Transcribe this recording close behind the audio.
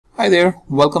Hi there,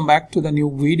 welcome back to the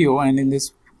new video, and in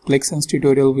this Qlik Sense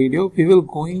tutorial video we will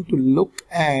going to look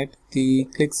at the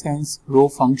Qlik Sense row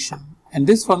function, and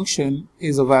this function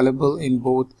is available in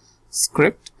both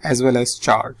script as well as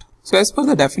chart. So as per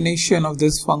the definition of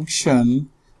this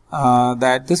function,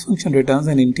 that this function returns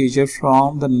an integer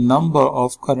from the number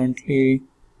of currently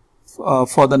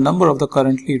for the number of the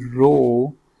currently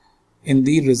row in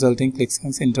the resulting Qlik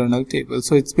Sense internal table.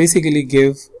 So it's basically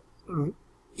give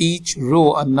each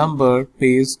row a number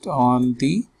based on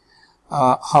the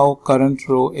how current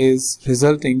row is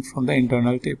resulting from the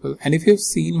internal table. And if you've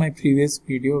seen my previous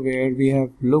video where we have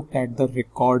looked at the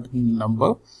record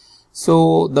number,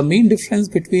 so the main difference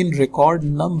between record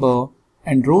number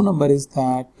and row number is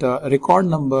that record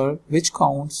number, which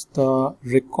counts the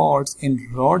records in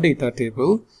raw data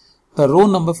table, the row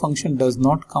number function does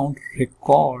not count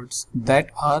records that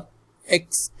are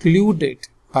excluded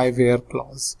by where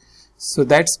clause. So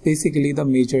that's basically the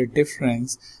major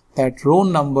difference, that row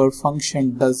number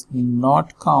function does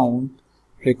not count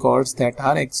records that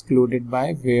are excluded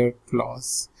by where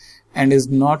clause and is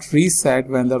not reset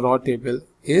when the raw table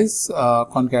is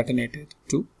concatenated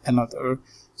to another.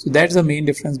 So that's the main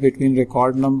difference between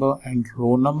record number and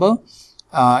row number.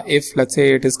 If let's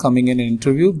say it is coming in an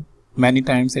interview, many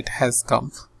times it has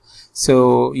come,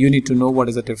 so you need to know what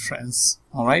is the difference.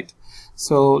 All right,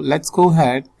 so let's go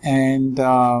ahead and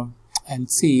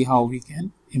see how we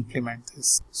can implement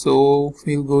this. So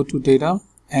we'll go to data,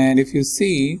 and if you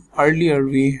see earlier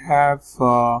we have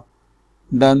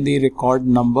done the record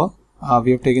number.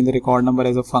 We have taken the record number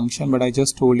as a function, but I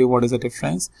just told you what is the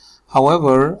difference.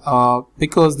 However,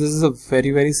 because this is a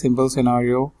very simple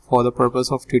scenario for the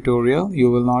purpose of tutorial,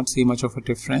 you will not see much of a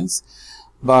difference.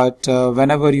 But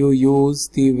whenever you use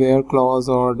the where clause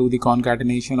or do the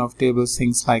concatenation of tables,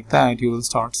 things like that, you will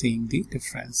start seeing the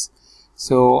difference.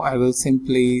 So I will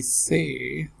simply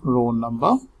say row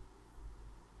number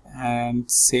and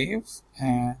save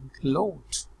and load.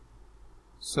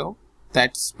 So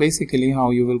that's basically how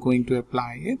you will going to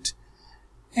apply it.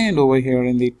 And over here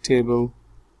in the table,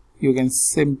 you can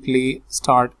simply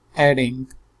start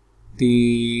adding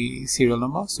the serial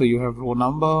number. So you have row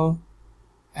number,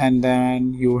 and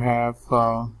then you have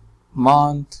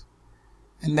month,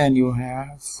 and then you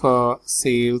have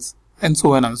sales, and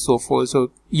so on and so forth. So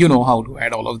you know how to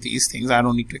add all of these things. I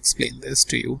don't need to explain this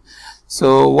to you.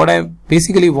 So what I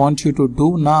basically want you to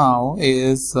do now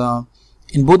is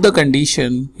in both the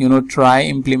condition, try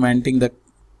implementing the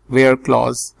where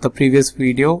clause. The previous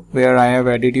video where I have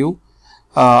added you,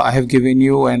 I have given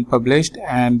you and published,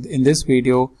 and in this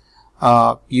video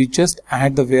you just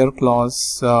add the where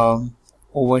clause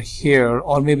over here,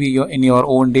 or maybe in your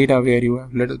own data where you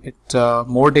have a little bit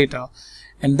more data,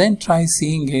 and then try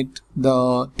seeing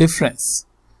the difference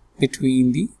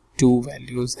between the two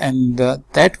values, and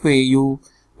that way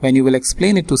when you will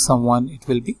explain it to someone, it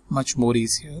will be much more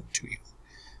easier to you.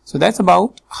 So that's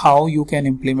about how you can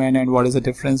implement and what is the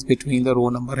difference between the row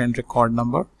number and record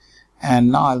number.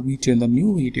 And now I'll meet you in the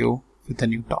new video with a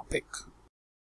new topic.